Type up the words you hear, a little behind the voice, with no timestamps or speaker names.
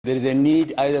There is a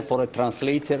need either for a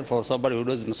translator, for somebody who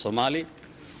doesn't know Somali,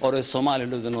 or a Somali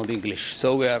who doesn't know English.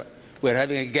 So we're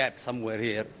having a gap somewhere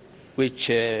here, which,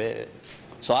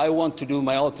 so I want to do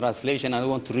my own translation, and I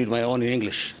want to read my own in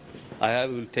English. I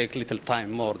will take little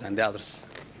time more than the others.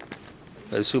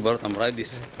 Super, I'm right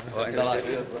this.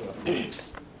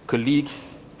 Colleagues,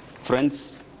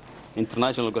 friends,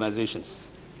 international organizations.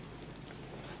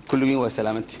 كلهم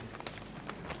وسلامتي.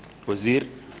 وزير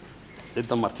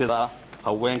إنت مرتضى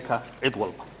haweenka cid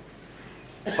walba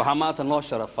waxaa maanta noo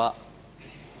sharafa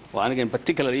oo aniga in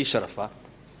particular ii sharafa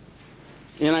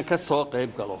inaan ka soo qayb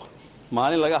galo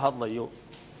maalin laga hadlayo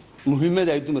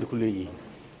muhiimada ay dumarku leeyihiin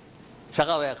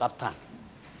shaqada ay qabtaan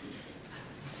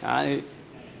yani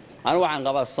anigu waxaan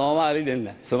qabaa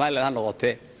Somaliland ha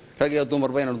noqotee rag iyo dumar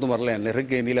bayna dumar leenahay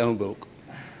raggeena Ilaahay baa og.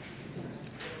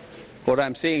 What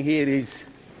I'm saying here is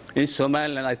in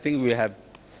Somaliland I think we have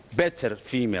better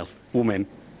female women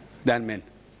than men,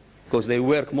 because they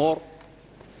work more,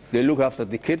 they look after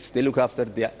the kids, they look after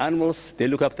the animals, they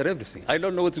look after everything. I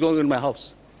don't know what's going on in my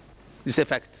house. It's a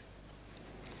fact.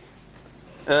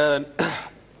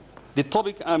 The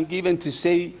topic I'm given to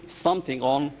say something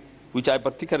on, which I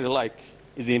particularly like,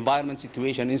 is the environment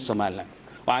situation in Somaliland.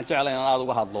 waxaan jeclahay inaan aad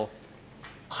uga hadlo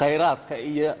khayraadka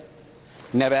iyo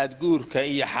nabaad guurka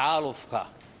iyo xaalufka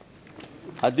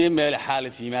haddii meel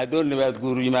xaalif yimaado nabaad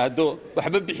guur yimaado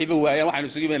waxba bixiba waayaan waxaanu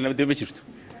isugu yimaadnaa nabad ma jirto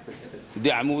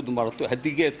haddii amuud marto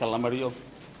haddii geedka la mariyo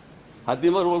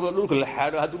haddii mar walba dhulka la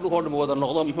xaadho haddii dhulka oo dhan wada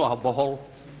noqdo muxuu ahaa bohol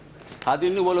haddii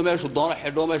nin walba meeshu doono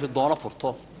xidho meeshu doono furto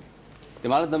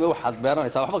maalinta dambe waxaad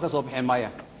beeranaysaa waxba ka soo bixin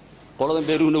maayaan qoladan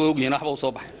beeruhuna way ogyihiin waxba u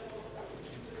soo baxay.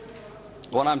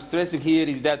 What I'm stressing here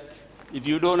is that if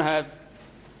you don't have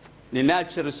the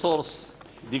natural resource,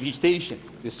 the vegetation,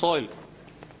 the soil,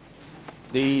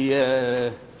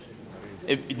 the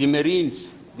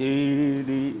marines,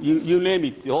 you name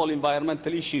it, the whole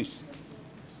environmental issues.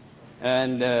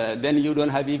 And then you don't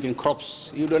have even crops,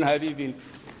 you don't have even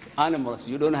animals,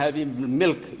 you don't have even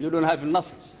milk, you don't have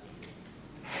nothing.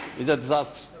 It's a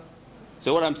disaster.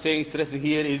 So what I'm saying, stressing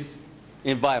here is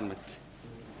environment.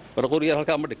 But Korea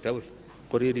halka ma dhigtaa wal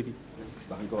Korea dibi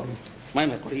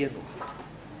ma Korea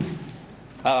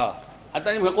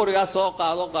haddana imika qorigaa soo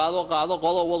qaado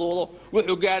qodo wado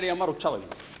wuxuu gaadhayaa maruu jabayo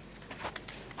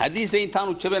haddiise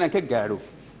intaanu jaban aan ka gaadho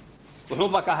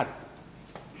wuxuunbaa ka hadhay.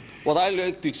 What I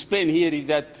like to explain here is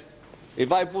that if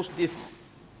I push this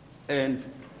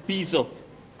piece of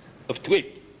twig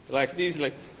like this,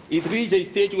 like it reaches a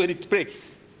stage where it breaks.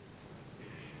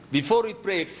 Before it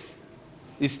breaks,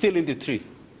 it's still in the tree.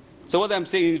 So what I'm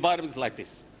saying, environment is like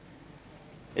this.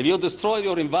 If you destroy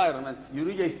your environment, you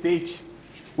reach a stage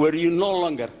where you no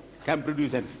longer can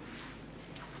produce anything.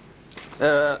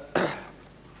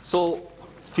 So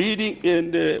feeding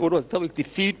and what was the topic? The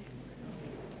feed,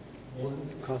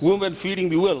 women feeding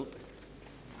the world.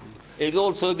 It's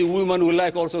also the women who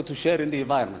like also to share in the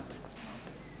environment.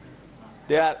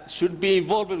 They should be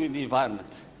involved in the environment.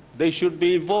 They should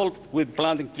be involved with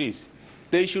planting trees.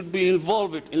 They should be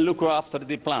involved in looking after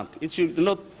the plant. It should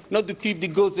not to keep the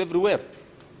goats everywhere.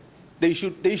 They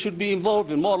should be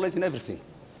involved in more or less in everything.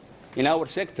 In our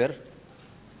sector,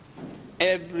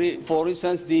 for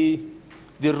instance, the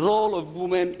role of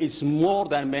women is more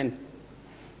than men.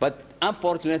 But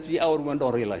unfortunately, our women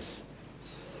don't realize.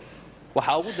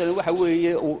 Waxa ugu daran waxa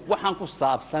weeye waxaan ku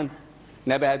saabsan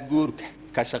nabaad guurka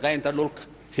ka shaqaynta dhulka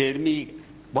feermiga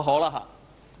baholaha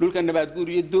dhulka nabaad guur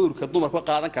iyo doorka dumarku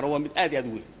qaadan kara waa mid aad iyo aad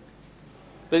weyn.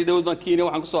 Dadii dawlad bankiina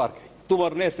waxaan ku soo arkay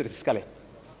dumar nurseries kale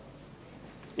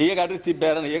iyaga dhirtii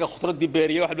beeranaya iyaga khudradii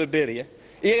beeriya waxba beeriya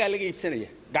iyaga laga iibsanaya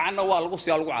gacanna waa lagu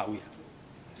sii lagu caawiya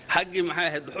xaqii maxay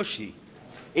ahayd dhuxushii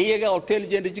iyaga hotel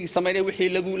energy sameeyay wixii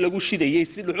lagu shidayay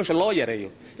si dhuxusha loo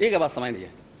yareeyo iyaga baa sameynaya.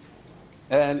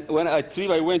 And when I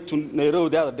went to Nairobi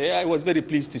the other day, I was very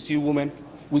pleased to see women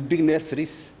with big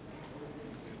nurseries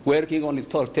working on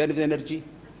alternative energy,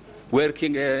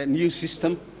 working a new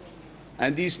system.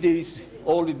 And these days,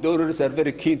 all the donors are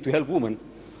very keen to help women.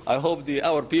 I hope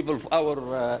our people,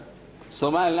 our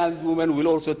Somaliland women will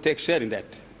also take share in that.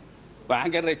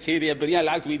 waxaan ka rajeeyaa bariyaan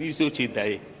lacagtu way idin soo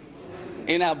jeedaay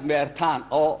inaad meertaan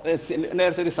oo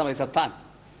nursery samaysataan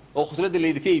oo khudradda la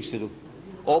idinka iibsado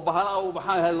oo bahalaha uu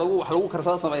baxaan wax lagu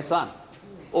karsado samaysaan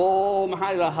oo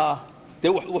maxaa ilahaa dee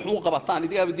wax u qabataan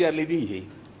idiga diyaar leedin yahay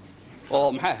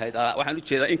oo maxaa ahayd waxaan u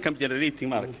jeedaa income generating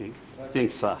marketing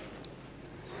things.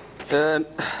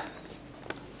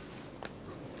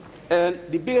 And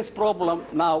the biggest problem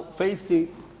now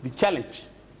facing the challenge,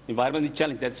 environmental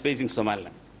challenge that's facing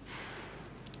Somaliland,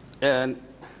 and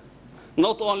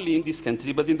not only in this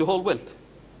country but in the whole world,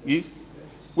 is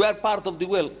we are part of the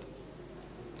world.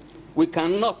 We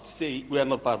cannot say we are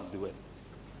not part of the world.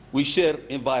 We share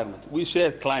environment, we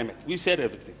share climate, we share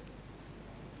everything.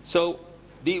 So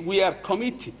we are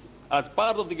committed as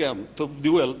part of the government of the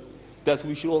world that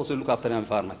we should also look after the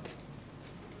environment.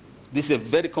 This is a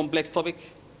very complex topic.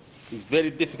 It's a very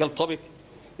difficult topic.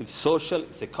 It's social,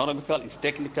 it's economical, it's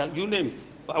technical, you name it.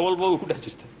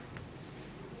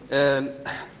 And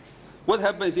what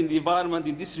happens in the environment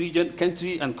in this region,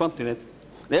 country, and continent,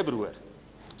 everywhere.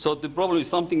 So the problem is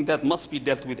something that must be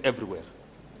dealt with everywhere.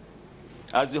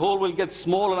 As the whole will get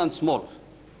smaller and smaller,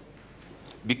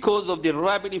 because of the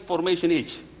rapid information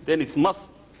age, then it must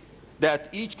that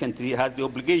each country has the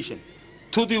obligation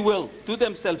to the world, to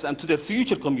themselves, and to their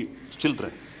future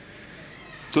children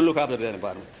to look after their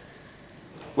environment.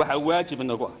 Waxaa waajib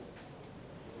inagu ah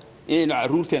inaynu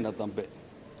carruurteena dambe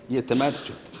iyo tamaanta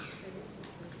joogto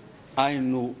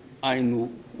aynu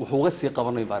wax uga sii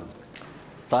qabanno environmentka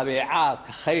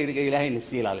dabeecaadka khayriga ilaahayna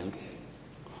sii ilaalino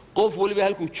qof waliba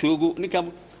halkuu joogo ninka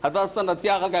haddaad sanadkii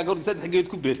aqalkaaga horta 3 geed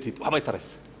ku beertid waxbay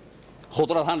taraysa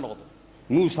khudrad ha noqdo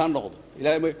muus ha noqdo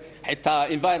ilaahay xitaa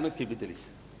environmentkay bedelaysa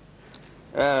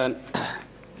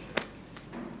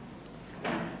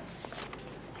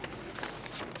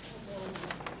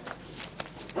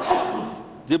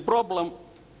The problem,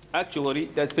 actually,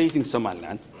 that's facing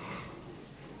Somaliland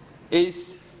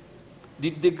is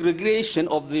the degradation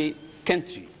of the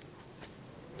country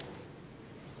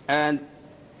and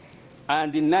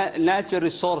the natural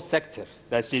resource sector,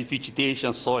 that's the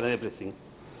vegetation, soil, and everything,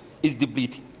 is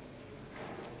depleting.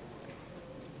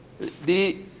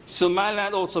 The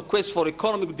Somaliland also quest for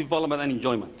economic development and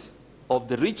enjoyment of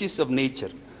the riches of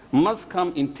nature must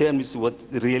come in terms with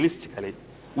realistically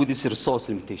with its resource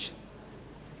limitation.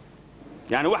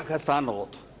 يعني واحد كسان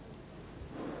نقطة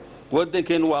ودن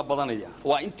كانوا وابضانية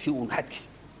وانتيون حكي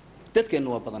تد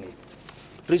كانوا وابضانية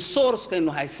resource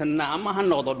كانوا هاي سنة أما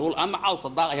هالنقطة دول أما عاوز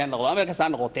الضاقة هالنقطة أما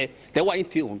كسان نقطة توا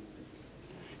انتيون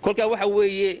كل كواحد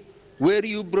ويه where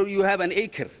you have an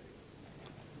acre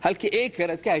هالكي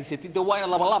acre كاي ستي دواين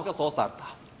الله بالله بكسو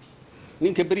صارتها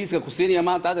نين كبريس كوسينيا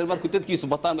ما تعرف المركو تدكي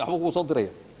سبطان يحبوك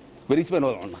صدرية بريس بينو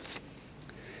عنا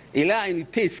إلى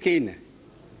أن تيس كينا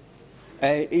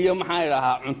iyo maxaa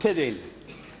ilaha cuntadeena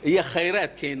iyo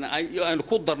khayraadkeena ayaan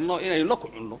ku darno inay la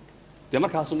kucunno de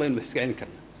markaas uma inuu iska celin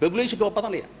karna population ka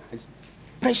badanaya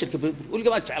pressure ka waliga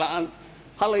ma jeclaan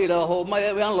hal yiraahdo ma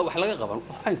yaan wax laga qaban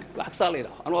wax ka la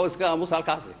yiraahdo anu iska aamus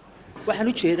halkaas waxaan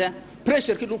u jeedaa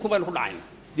pressure ka dhulku baan ku dhacayna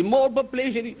the more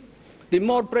population the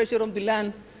more pressure on the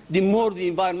land the more the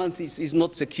environment is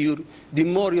not secure the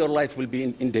more your life will be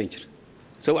in danger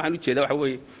so waxaan u jeedaa waxa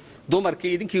weeye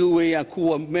dumarkii idinkii weeyaan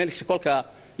kuwa meelsha kolka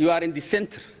you are in the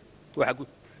center waxa ku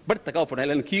barta ka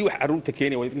fadhiyan kii wax caruurta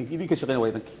keenay way idinka shaqeyn way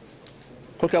idinkii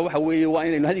kolka waxa weeye waa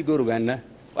inaynu hadii goor ogaanaa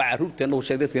waa caruurteena oo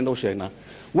sheegdadkeena oo sheegnaa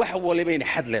wax waliba in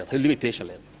xad leedahay limitation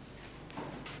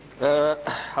leedahay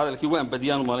hadalkii waan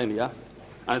badiyaan maalinaya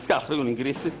aan iska akhriyo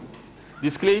ingiriisi the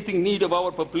escalating need of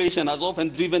our population has often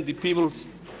driven the people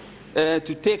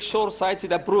to take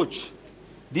short-sighted approach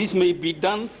this may be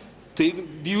done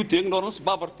due to ignorance,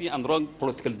 poverty, and wrong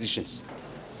political decisions.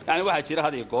 يعني واحد شيء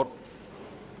هذا يقول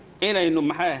إنه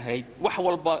محاهي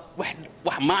وحول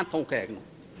ما أنتم كأجنو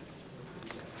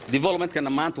development كنا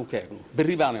ما أنتم كأجنو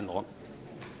بالربا من نقول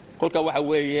كل كواحد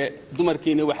ويا دمر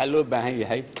كيني وحلو بهاي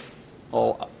هاي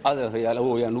أو هذا هي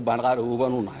هو يعني بنغار هو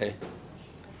بنون هاي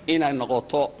إن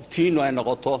النقطة تينو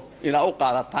النقطة إن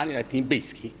أوقات الثانية تين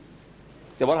بيسكي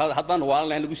تبغى هذا حتى نوال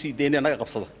لأنه بيصير ديني أنا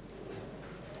قبصده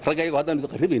رجعي وهذا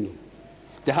نتقربينه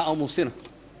ده أموسنا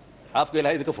عارف كيف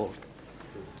هاي كفور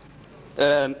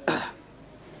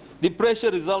the pressure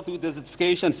result with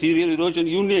desertification, serial erosion,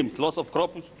 you name it, loss of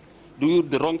crops, do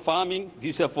the wrong farming,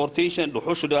 deforestation,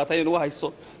 الوحوش اللي عطاين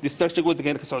وهايسو destruction قلت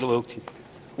كأنك سعود وقتي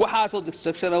وحاسو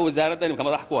destruction وزارة تاني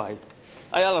كما ضحكوا هاي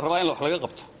أيال الرباين لو حلقة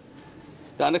قبته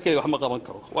أنا كذا وحنا قبان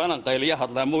كرو وأنا قايلية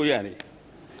هذا مو يعني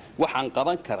وحن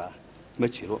قبان كرا ما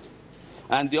تشيرو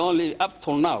and the only up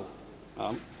till now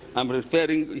I'm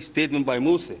referring a statement by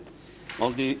Muuse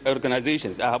on the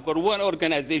organizations. I have got one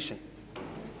organization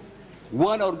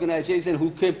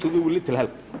who came to me with little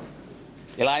help.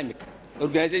 Ilaimik.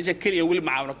 Organization keliya wali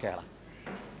macaawino ka hela.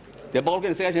 Dee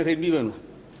boqolkiiba 9 reer miyigeenu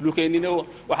dhulkeenina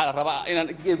waxaa la rabaa inaan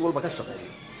geed walba ka shaqeeyo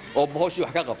oo bohoshii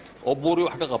wax ka qabto oo buuri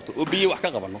wax ka qabto oo biyo wax ka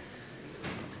qabano.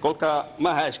 Kolka ma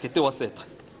aha ashkatay waseeta.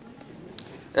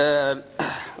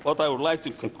 What I would like to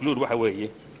conclude waxa weeye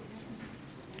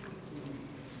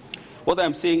what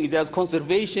I'm saying is that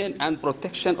conservation and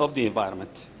protection of the environment.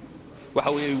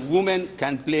 Women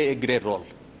can play a great role.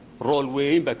 Role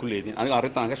weyn ba ku leedin. Aniga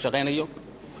arintan ka shaqeynayo.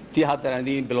 Tii hadda aan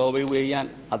idin biloobay weeyaan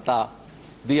hadda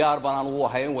diyaar baan u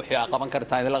ahayn wixii qaban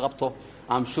kartaa in la qabto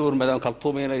I'm sure madam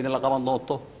kaltuum inay idin la qaban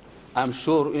doonto I'm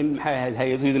sure in maxay ahayd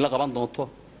hay'aduhu idin la qaban doonto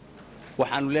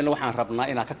waxaanu leenahay waxaan rabnaa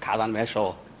inaad ka kacdaan meesha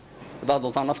oo haddaad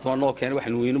doontaan naftama noo keenay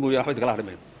waxaanu weyne mooyaan waxba idin kala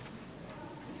hadhimayno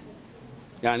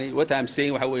yani what I'm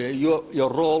saying waxa weeye your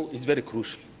role is very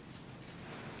crucial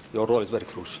your role is very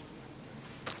crucial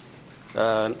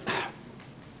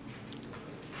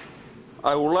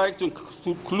I would like to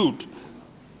conclude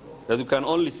that we can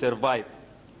only survive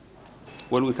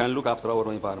when we can look after our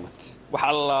environment.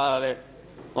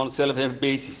 On a self-help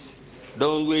basis.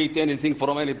 Don't wait anything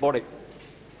from anybody.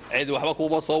 عيد وحبك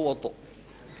وما صوته.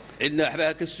 عيدنا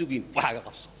وحبك كسوقين وحاجة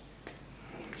قبص.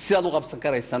 سيادو قبصن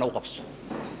كره السنة وقبص.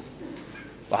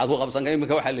 واحد هو قبصن كره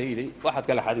مكوا حلي واحد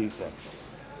كله حديثة.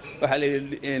 وحلي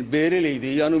بيري لي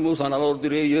دي يعني موسى أنا لو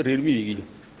دري يرميجي.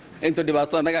 أنت اللي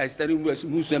بعطانا قاعد يستني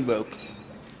موسى بوك.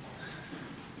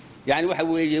 يعني واحد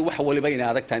اللي بين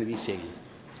هذاك تاني بيشيء.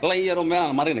 الله يرحم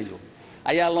ما مرينا يوم.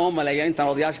 ayaa loo maleeyaa intaan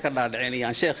odayaasha ka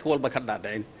dhaadhicinayaan sheekh walba ka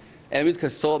dhaadhicin mid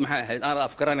kastoo maxay ahayd aan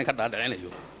afkarana ka dhaadhicinayo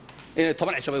inay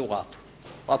 10 cisho bay u qaato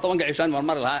waa 10 cishaan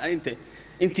marmar lahaa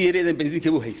intii yareedan benziinka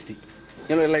uu haystay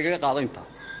inuu laga qaado inta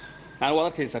aan wada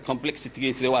arkaysa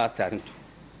complexity-giisa waa taarintu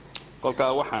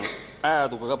kolka waxaan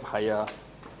aad uga baxayaa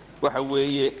waxa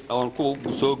weeye aan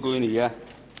ku soo goynayaa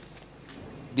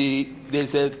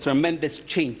there's a tremendous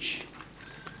change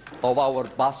of our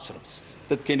pastures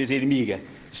dadkeena reer miyiga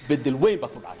isbedel weyn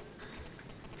baa ku dhacay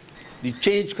the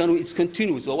change is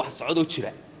continuous waa wax socdo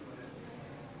jira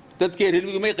dadkii reer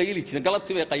miyiga may qayli jireen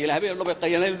galabtii bay qaylaan habeen bay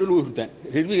qaylaan dhul hurdaan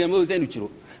reer miyiga ma waysan jiro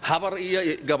habar iyo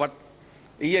gabadh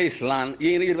iyo islaan iyo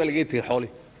inay yarba laga tigay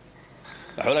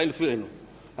xoolaha la filayno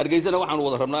argeysana waxaan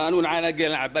wada rabnaa anu caana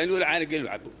geelna cabaa inuu caana geel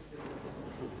cabo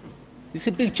it's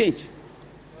a big change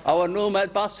our nomad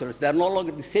pastors they are no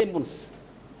longer the same ones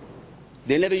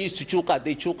they never used to chuqat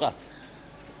they chuqat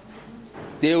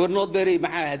they were not very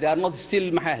mahal they are not still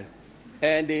mahal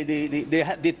and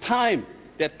the time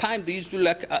they used to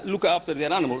look after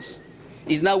their animals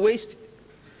is now wasted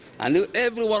and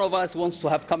every one of us wants to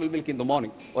have camel milk in the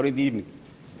morning or in the evening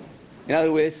in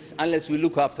other words unless we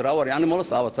look after our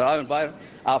animals after our environment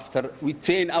after we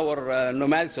train our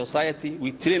nomadic society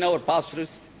we train our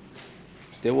pastors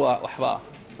they were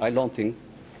I don't think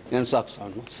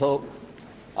so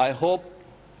I hope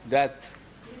that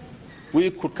we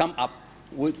could come up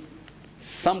with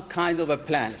some kind of a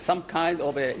plan, some kind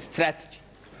of a strategy,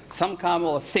 some kind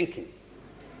of thinking,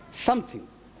 something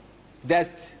that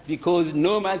because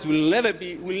nomads will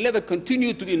never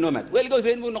continue to be nomads. Well, goes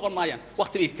read more noqon maayaan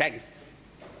waqti bay istaagis.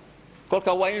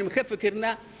 Kolka waa in ka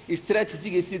fikirnaa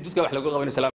strategy-ga sidii dadka wax lagu qabanay.